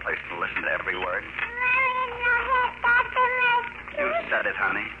in one place to listen to every word. You said it,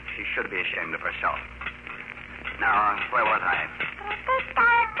 honey. She should be ashamed of herself. Now, where was I?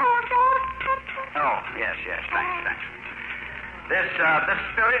 Oh, yes, thanks. This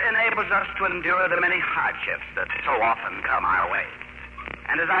spirit enables us to endure the many hardships that so often come our way.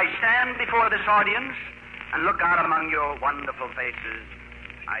 And as I stand before this audience and look out among your wonderful faces,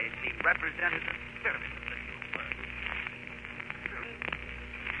 I see represented the spirit of the human world.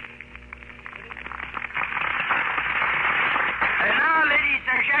 And now, ladies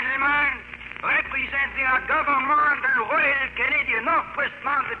and gentlemen, representing our government and Royal Canadian Northwest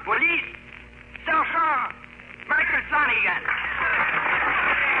Mounted Police, Sergeant Michael Flanagan.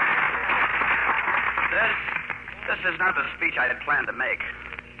 This is not the speech I had planned to make.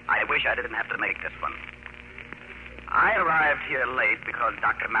 I wish I didn't have to make this one. I arrived here late because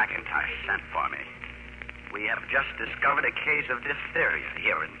Dr. McIntosh sent for me. We have just discovered a case of diphtheria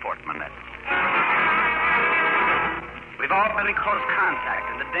here in Fort Manette. We've all been in close contact,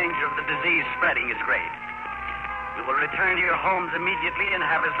 and the danger of the disease spreading is great. You will return to your homes immediately and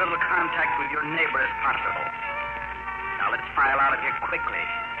have as little contact with your neighbor as possible. Now let's file out of here quickly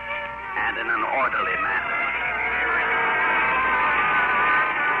and in an orderly manner.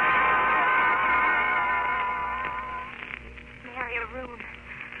 Mary Aroon.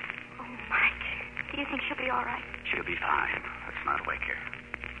 Oh, Mike. Do you think she'll be all right? She'll be fine. Let's not wake her.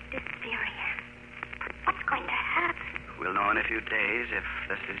 Diphtheria. What's going to happen? We'll know in a few days if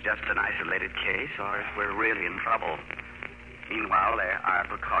this is just an isolated case or if we're really in trouble. Meanwhile, there are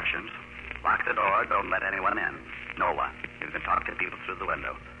precautions. Lock the door. Don't let anyone in. No one. You can talk to people through the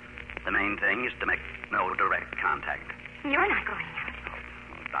window. The main thing is to make no direct contact. You're not going out.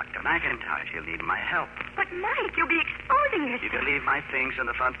 Well, Dr. McIntosh, you'll need my help. But, Mike, you'll be exposing yourself. You can leave my things in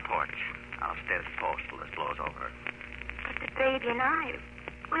the front porch. I'll stay at the post till this blows over. But the baby and I,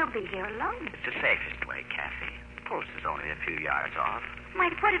 we'll be here alone. It's the safest way, Kathy. The post is only a few yards off.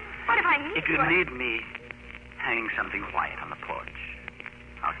 Mike, what if I need If you need me, hang something white on the porch.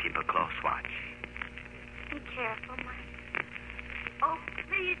 I'll keep a close watch. Be careful, Mike. Oh,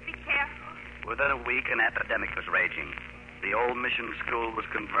 please be careful. Within a week, an epidemic was raging. The old mission school was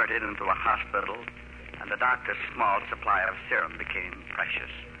converted into a hospital, and the doctor's small supply of serum became precious.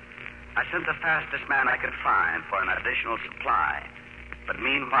 I sent the fastest man I could find for an additional supply. But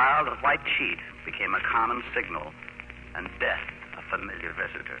meanwhile, the white sheet became a common signal, and death a familiar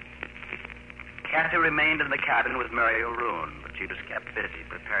visitor. Kathy remained in the cabin with Mary Aroon, but she was kept busy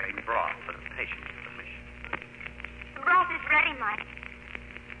preparing broth for the patients of the mission. The broth is ready, Mike.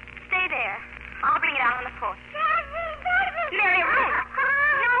 Stay there. I'll bring it out on the porch. Mary Aroon.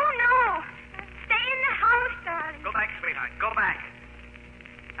 No. Stay in the house, darling. Go back, sweetheart. Go back.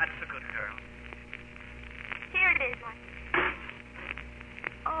 That's a good girl. Here it is, Mike.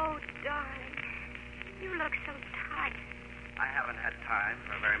 time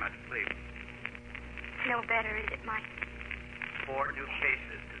for very much sleep. No better, is it, Mike? 4 new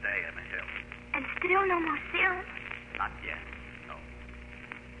cases today in the Hill. And still no more serum? Not yet, no.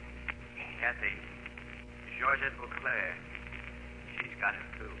 Kathy, Georgette Beauclair. She's got it,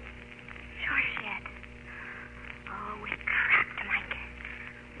 too. Georgette. Oh, we're trapped, Mike.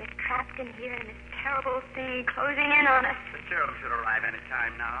 We're trapped in here in this terrible thing closing in on us. The serum should arrive any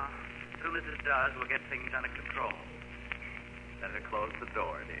time now. As soon as it does, we'll get things under control. Better close the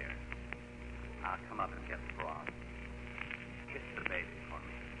door, dear. I'll come up and get the broth. Kiss the baby for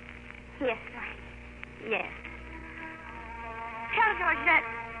me. Yes, Mike. Yes. Tell Georgette.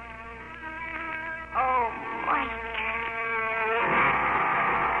 Oh, Mike.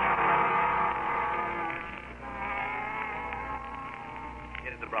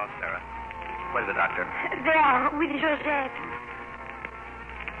 Here's the broth, Sarah. Where's the doctor? There, with Georgette.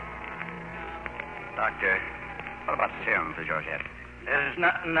 Doctor, what about serum for Georgette? There's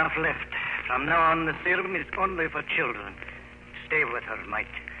not enough left. From now on, the serum is only for children. Stay with her, Mike.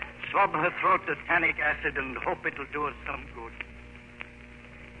 Swab her throat with tannic acid and hope it'll do her some good.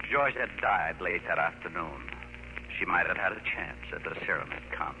 Georgette died late that afternoon. She might have had a chance if the serum had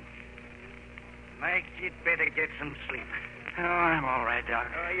come. Mike, you'd better get some sleep. Oh, I'm all right,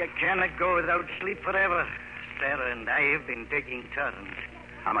 Doc. Oh, you cannot go without sleep forever. Sarah and I have been taking turns.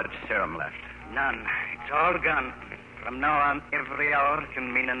 How much serum left? None. It's all gone. From now on, every hour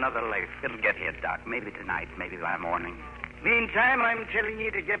can mean another life. It'll get here, Doc. Maybe tonight, maybe by morning. Meantime, I'm telling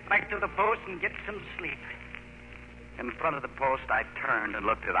you to get back to the post and get some sleep. In front of the post, I turned and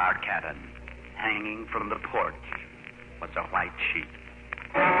looked at our cabin. Hanging from the porch was a white sheet.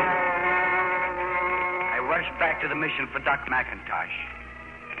 I rushed back to the mission for Doc McIntosh.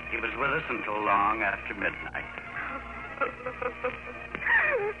 He was with us until long after midnight.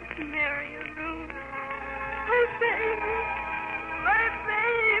 Mary Room. My baby. My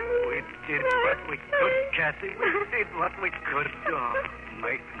baby. We did what we could, Kathy. We did what we could. Oh,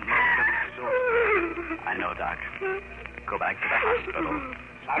 Mike must have been so sad. I know, Doc. Go back to the hospital.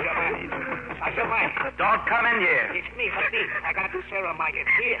 Sergeant Mike. Don't come in here. It's me, Happy. I got the serum, Mike.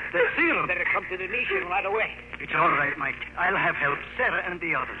 It's here. The serum? Better come to the mission right away. It's all right, Mike. I'll have help. Sarah and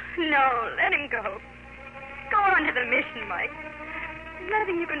the others. No, let him go. Go on to the mission, Mike. There's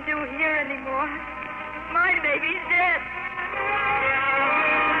nothing you can do here anymore. My baby's dead.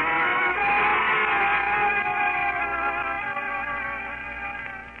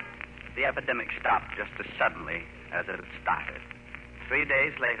 The epidemic stopped just as suddenly as it had started. 3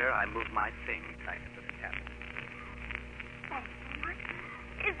 days later, I moved my things back to the cabin. Thanks so much.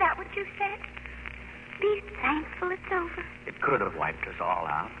 Is that what you said? Be thankful it's over. It could have wiped us all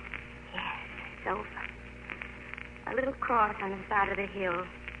out. Yes, it's over. A little cross on the side of the hill.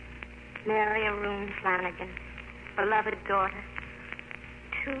 Mary Arun Flanagan, beloved daughter,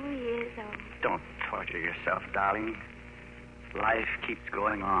 2 years old. Don't torture yourself, darling. Life keeps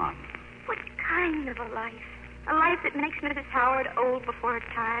going on. What kind of a life? A life that makes Mrs. Howard old before her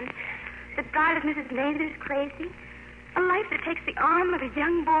time, that drives Mrs. Mathers crazy. A life that takes the arm of a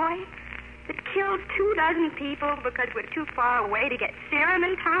young boy, that kills 24 people because we're too far away to get serum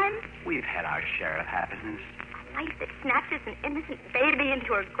in time. We've had our share of happiness. A life that snatches an innocent baby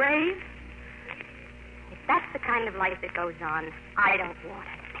into her grave. If that's the kind of life that goes on, I don't want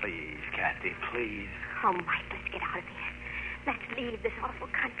it. Please, Kathy, please. Oh, Mike, let's get out of here. Let's leave this awful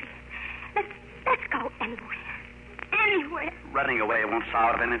country. Let's go anywhere. Anywhere. Running away won't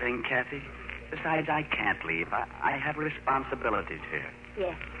solve anything, Kathy. Besides, I can't leave. I have responsibilities here.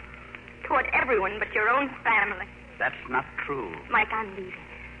 Yes. Toward everyone but your own family. That's not true. Mike, I'm leaving.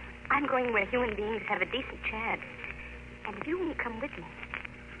 I'm going where human beings have a decent chance. And if you won't come with me,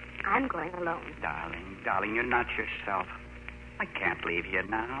 I'm going alone. Darling, you're not yourself. I can't leave here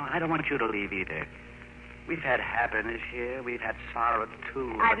now. I don't want you to leave either. We've had happiness here. We've had sorrow,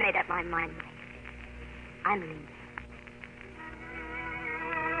 too. I've made up my mind, Mike. I'm leaving.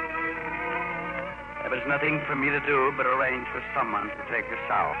 There was nothing for me to do but arrange for someone to take her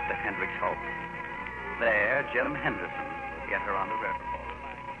south to Hendricks Hope. There, Jim Henderson will get her on the river.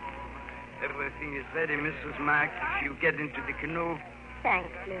 Everything is ready, Mrs. Mack. If you get into the canoe.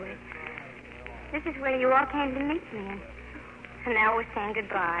 Thanks, Louis. This is where you all came to meet me, and now we're saying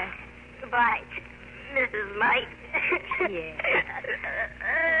goodbye. Goodbye, Mrs. Mike. Yes.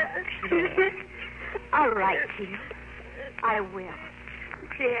 I'll write to you. I will.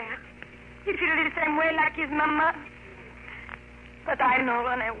 Yeah. You feel the same way like his mama. But I know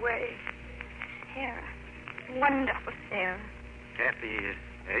run away. Sarah. Wonderful Sarah. Kathy,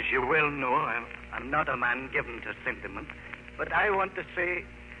 as you well know, I'm not a man given to sentiment. But I want to say,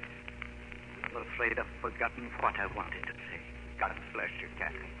 I'm afraid I've forgotten what I wanted to say. God bless you,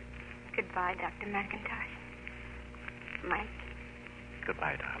 Kathy. Goodbye, Dr. McIntosh. Mike,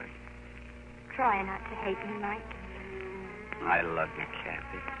 Goodbye, darling. try not to hate me, Mike. I love you,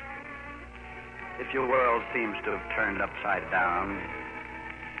 Kathy. If your world seems to have turned upside down,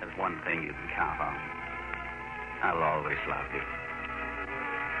 there's one thing you can count on. I'll always love you.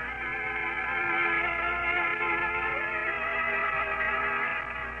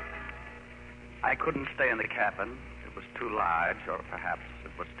 I couldn't stay in the cabin. It was too large, or perhaps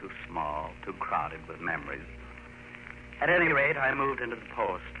it was too small, too crowded with memories. At any rate, I moved into the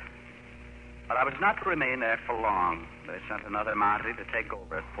post. But I was not to remain there for long. They sent another Mountie to take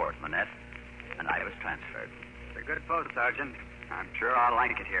over at Fort Manette, and I was transferred. It's a good post, Sergeant. I'm sure I'll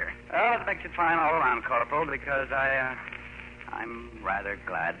like it here. Well, it makes it fine all around, Corporal, because I'm rather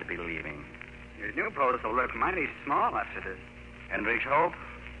glad to be leaving. Your new post will look mighty small after this. Hendricks Hope?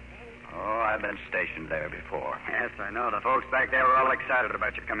 Oh, I've been stationed there before. Yes, I know. The folks back there were all excited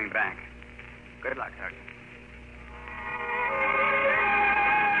about you coming back. Good luck, Sergeant.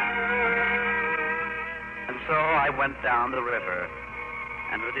 And so I went down the river,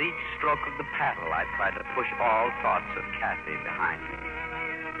 and with each stroke of the paddle, I tried to push all thoughts of Kathy behind me.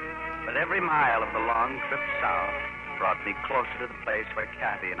 But every mile of the long trip south brought me closer to the place where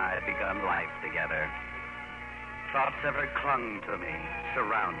Kathy and I had begun life together. Thoughts ever clung to me,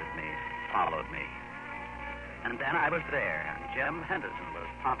 surrounded me, followed me. And then I was there, and Jim Henderson was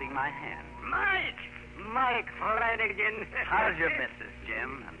pumping my hand. Mike Flanagan. How's your missus,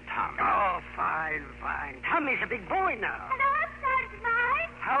 Jim, and Tommy? Oh, fine. Tommy's a big boy now. Hello, Sergeant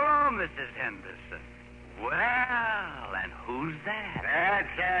Mike. Hello, Mrs. Henderson. Well, and who's that?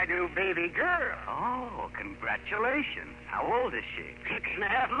 That's our new baby girl. Oh, congratulations. How old is she?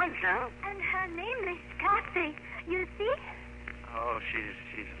 6.5 months now. And her name is Kathy. You see? Oh,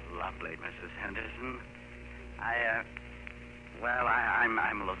 she's lovely, Mrs. Henderson.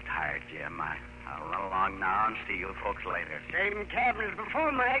 I'm a little tired, Jim. I'll run along now and see you folks later. Same cabin as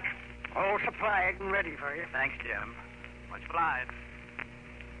before, Mike. All supplied and ready for you. Thanks, Jim. Much obliged.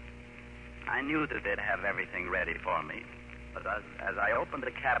 I knew that they'd have everything ready for me, but as I opened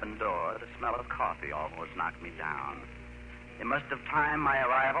the cabin door, the smell of coffee almost knocked me down. They must have timed my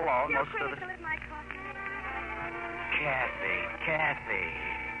arrival almost to the... with my coffee. Kathy.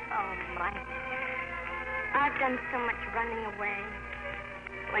 Oh, Mike. I've done so much running away.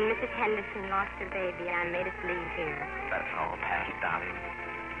 When Mrs. Henderson lost her baby, I made us leave here. That's all past, darling.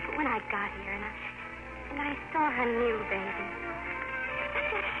 But when I got here and I saw her new baby, such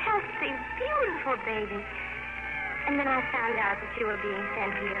a healthy, beautiful baby, and then I found out that you were being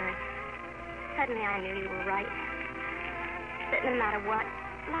sent here, suddenly I knew you were right. That no matter what,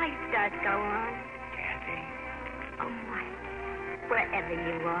 life does go on. Kathy. Oh, Mike, wherever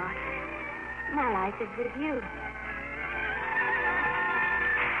you are, my life is with you.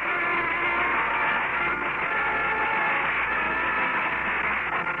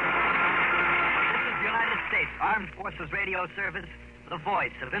 This is the United States Armed Forces Radio Service, the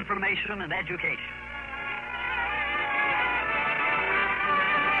voice of information and education.